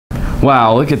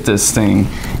Wow, look at this thing.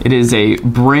 It is a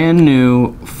brand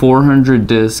new 400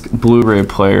 disc Blu-ray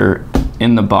player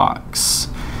in the box.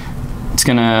 It's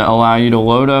gonna allow you to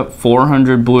load up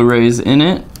 400 Blu-rays in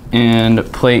it and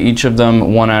play each of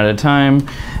them one at a time.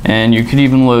 And you could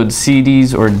even load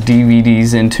CDs or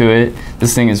DVDs into it.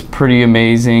 This thing is pretty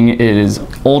amazing. It is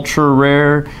ultra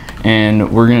rare,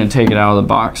 and we're gonna take it out of the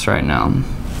box right now.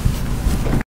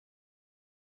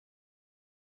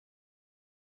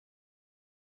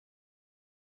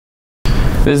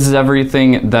 This is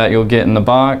everything that you'll get in the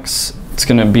box. It's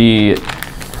gonna be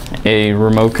a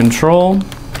remote control,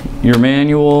 your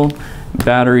manual,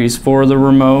 batteries for the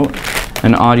remote,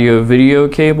 an audio video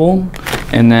cable,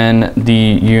 and then the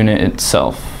unit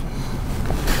itself.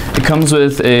 It comes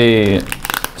with a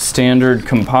standard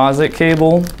composite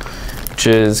cable, which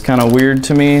is kind of weird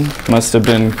to me. Must have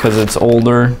been because it's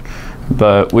older,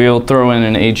 but we'll throw in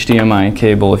an HDMI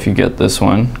cable if you get this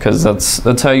one, because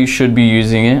that's how you should be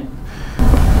using it.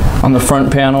 On the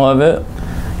front panel of it,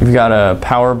 you've got a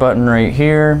power button right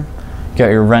here. You got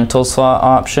your rental slot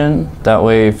option. That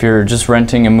way, if you're just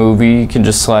renting a movie, you can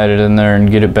just slide it in there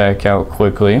and get it back out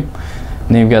quickly. And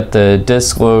then you've got the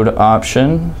disc load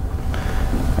option.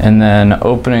 And then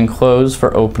open and close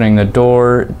for opening the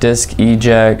door, disc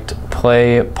eject,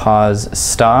 play, pause,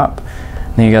 stop.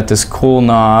 Then you got this cool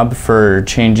knob for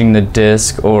changing the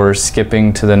disc or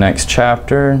skipping to the next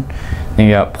chapter. Then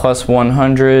you got plus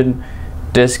 100.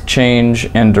 Disc change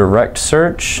and direct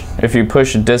search. If you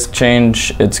push disc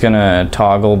change, it's gonna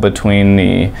toggle between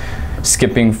the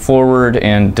skipping forward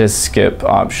and disc skip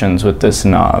options with this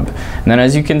knob. And then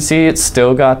as you can see, it's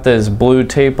still got this blue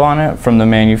tape on it from the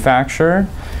manufacturer.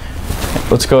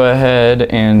 Let's go ahead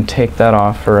and take that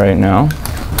off for right now.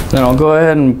 Then I'll go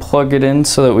ahead and plug it in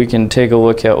so that we can take a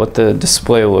look at what the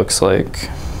display looks like.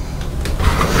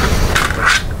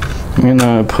 I'm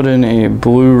gonna put in a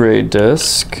Blu-ray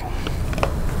disc.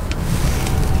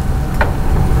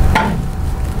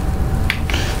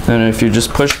 And if you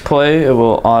just push play, it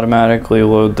will automatically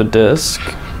load the disc.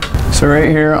 So right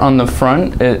here on the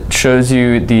front, it shows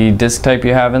you the disc type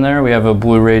you have in there. We have a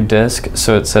Blu-ray disc,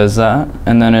 so it says that.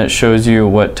 And then it shows you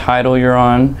what title you're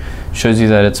on, shows you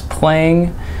that it's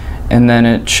playing, and then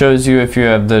it shows you if you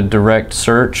have the direct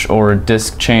search or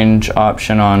disc change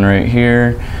option on right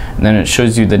here. And then it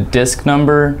shows you the disc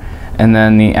number, and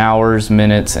then the hours,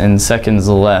 minutes, and seconds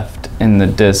left in the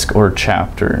disc or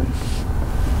chapter.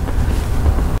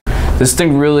 This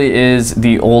thing really is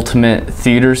the ultimate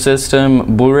theater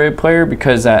system Blu-ray player,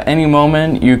 because at any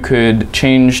moment you could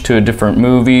change to a different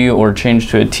movie or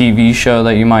change to a TV show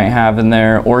that you might have in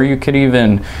there, or you could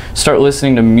even start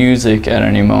listening to music at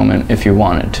any moment if you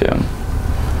wanted to.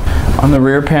 On the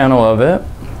rear panel of it,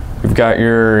 you've got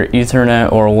your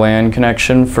Ethernet or LAN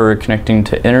connection for connecting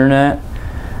to internet.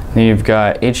 Then you've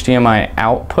got HDMI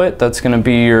output. That's going to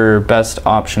be your best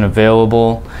option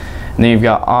available. And then you've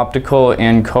got optical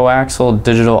and coaxial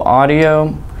digital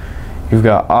audio. You've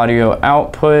got audio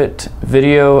output,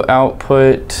 video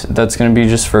output. That's going to be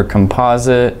just for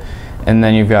composite. And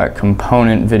then you've got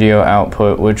component video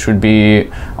output, which would be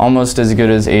almost as good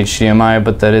as HDMI,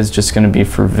 but that is just going to be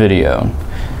for video.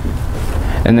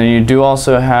 And then you do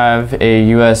also have a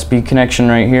USB connection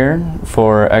right here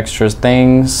for extra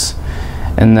things.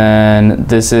 And then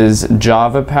this is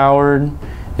Java powered.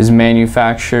 Is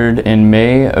manufactured in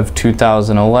May of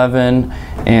 2011,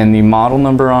 and the model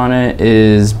number on it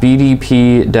is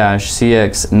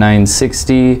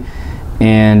BDP-CX960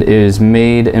 and is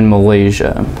made in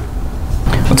Malaysia.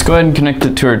 Let's go ahead and connect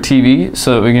it to our TV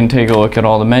so that we can take a look at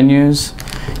all the menus.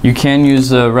 You can use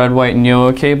the red, white, and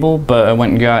yellow cable, but I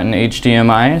went and got an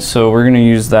HDMI, so we're going to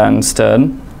use that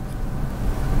instead.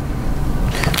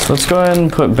 So let's go ahead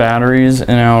and put batteries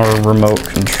in our remote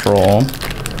control.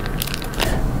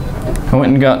 I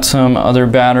went and got some other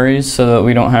batteries so that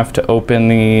we don't have to open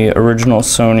the original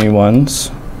Sony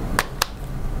ones.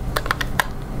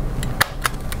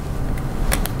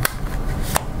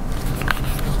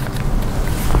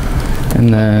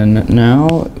 And then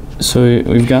now, so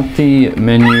we've got the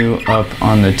menu up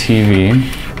on the TV.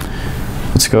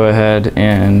 Let's go ahead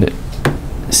and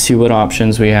see what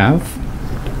options we have.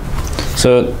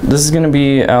 So this is going to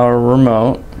be our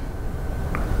remote.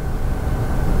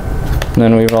 And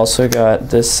then we've also got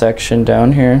this section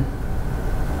down here.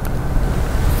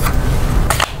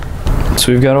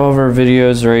 So we've got all of our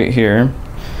videos right here.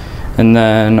 And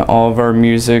then all of our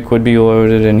music would be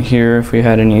loaded in here if we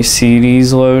had any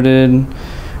CDs loaded.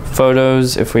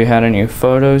 Photos if we had any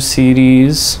photo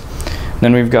CDs.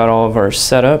 Then we've got all of our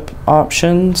setup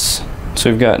options. So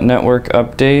we've got network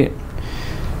update.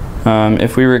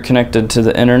 If we were connected to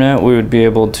the internet, we would be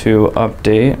able to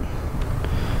update.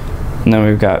 And then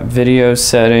we've got video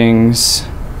settings.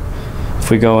 If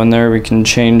we go in there, we can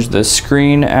change the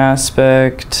screen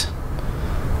aspect.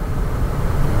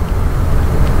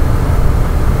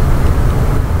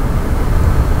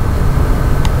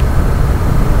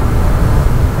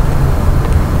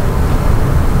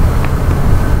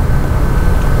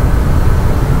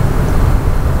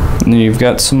 And then you've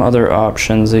got some other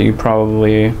options that you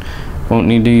probably won't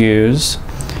need to use.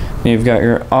 And you've got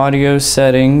your audio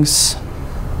settings.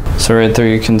 So right there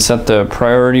you can set the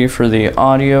priority for the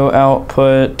audio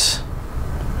output.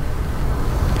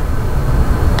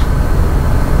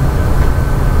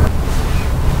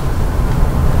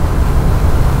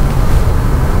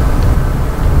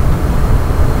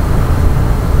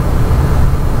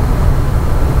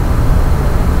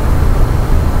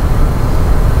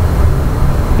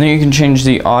 Then you can change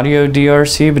the audio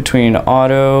DRC between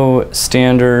auto,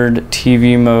 standard,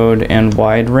 TV mode, and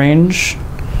wide range.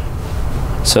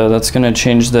 So that's going to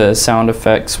change the sound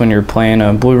effects when you're playing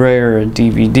a Blu-ray or a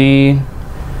DVD.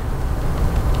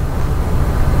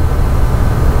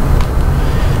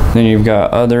 Then you've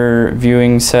got other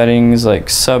viewing settings like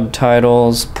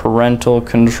subtitles, parental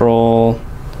control.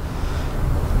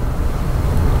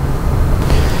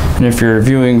 And if you're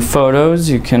viewing photos,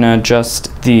 you can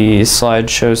adjust the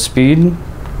slideshow speed.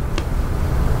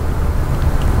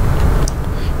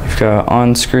 You've got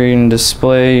on-screen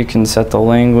display, you can set the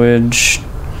language.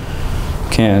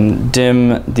 Can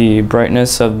dim the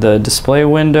brightness of the display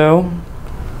window.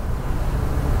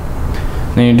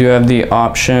 Then you do have the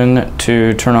option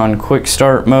to turn on quick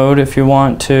start mode if you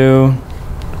want to.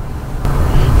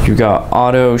 You've got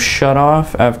auto shut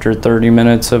off after 30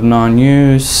 minutes of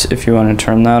non-use if you want to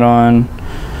turn that on.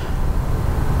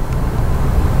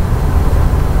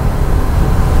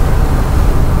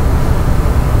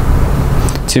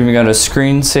 So you've got a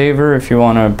screensaver if you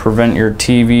want to prevent your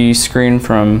TV screen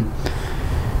from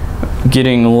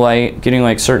getting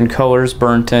like certain colors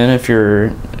burnt in. If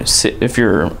your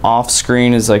off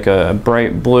screen is like a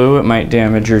bright blue, it might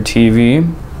damage your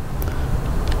TV.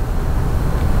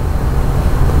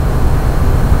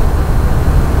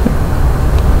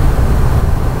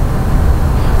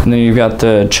 And then you've got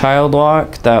the child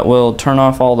lock that will turn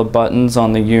off all the buttons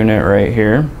on the unit right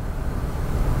here.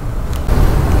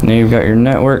 And then you've got your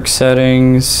network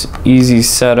settings, easy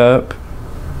setup.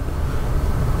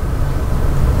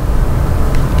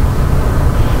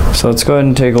 So let's go ahead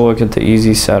and take a look at the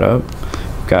easy setup.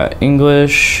 We've got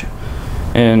English,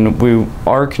 and we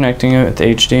are connecting it with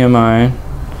HDMI.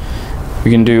 We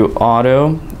can do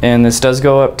auto, and this does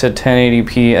go up to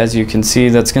 1080p. As you can see,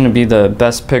 that's going to be the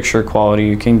best picture quality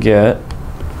you can get.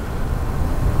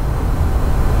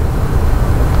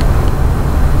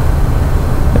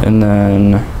 And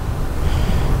then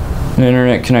an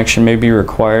internet connection may be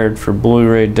required for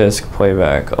Blu-ray disc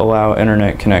playback. Allow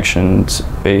internet connections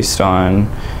based on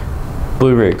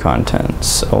Blu-ray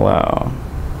contents. Allow.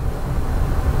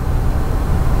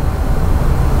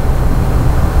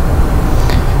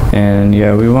 And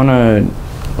yeah, we want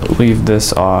to leave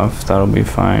this off. That'll be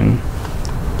fine.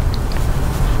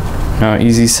 Now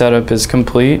easy setup is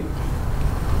complete.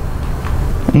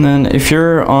 And then if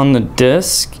you're on the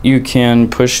disc, you can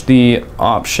push the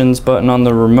options button on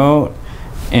the remote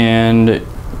and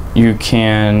you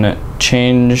can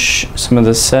change some of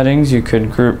the settings. You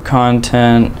could group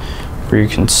content, or you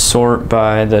can sort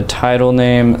by the title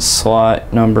name,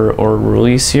 slot number, or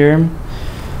release year.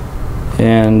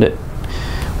 And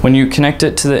when you connect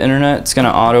it to the internet, it's going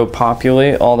to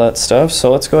auto-populate all that stuff.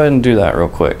 So let's go ahead and do that real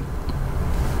quick.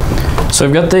 So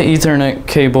I've got the Ethernet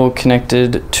cable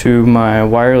connected to my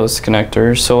wireless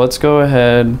connector. So let's go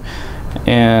ahead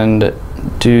and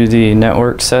do the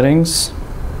network settings.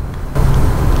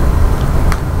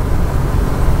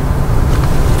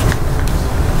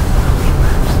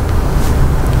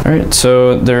 Alright,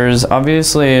 so there's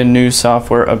obviously a new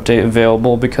software update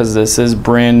available because this is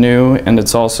brand new and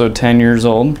it's also 10 years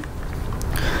old.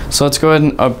 So let's go ahead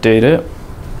and update it.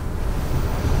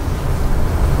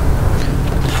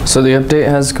 So the update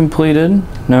has completed.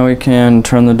 Now we can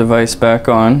turn the device back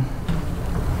on.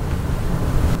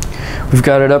 We've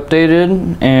got it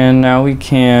updated, and now we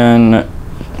can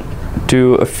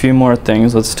do a few more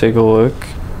things. Let's take a look.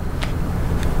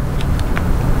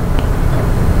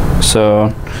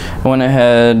 So I went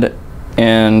ahead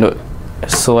and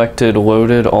selected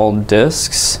loaded all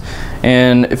discs,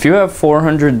 and if you have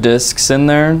 400 discs in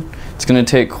there, it's going to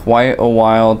take quite a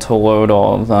while to load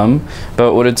all of them.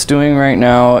 But what it's doing right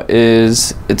now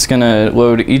is it's going to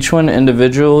load each one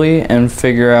individually and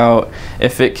figure out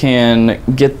if it can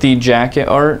get the jacket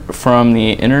art from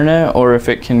the internet or if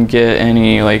it can get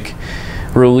any like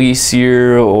release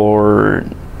year or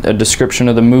a description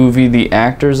of the movie, the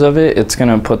actors of it, it's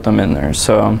gonna put them in there.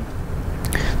 So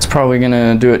it's probably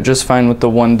gonna do it just fine with the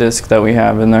one disc that we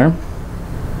have in there.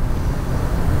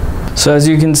 So as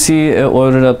you can see, it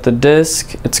loaded up the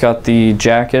disc. It's got the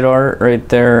jacket art right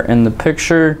there in the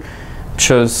picture. It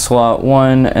shows slot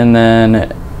 1, and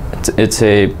then it's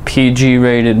a PG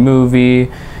rated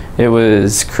movie. It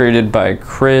was created by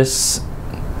Chris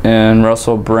and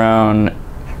Russell Brand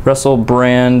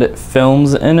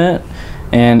Films in it,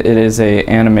 and it is a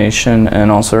animation. And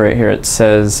also right here it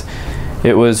says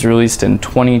it was released in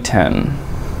 2010.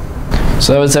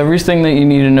 So that was everything that you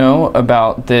need to know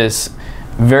about this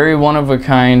very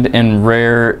one-of-a-kind and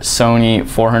rare Sony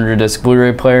 400 disc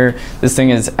Blu-ray player. This thing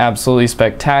is absolutely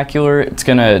spectacular. It's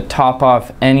gonna top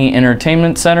off any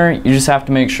entertainment center. You just have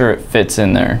to make sure it fits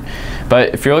in there.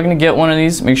 But if you're looking to get one of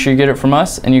these, make sure you get it from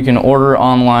us, and you can order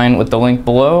online with the link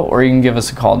below, or you can give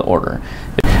us a call to order.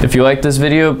 If you like this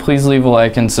video, please leave a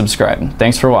like and subscribe.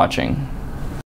 Thanks for watching.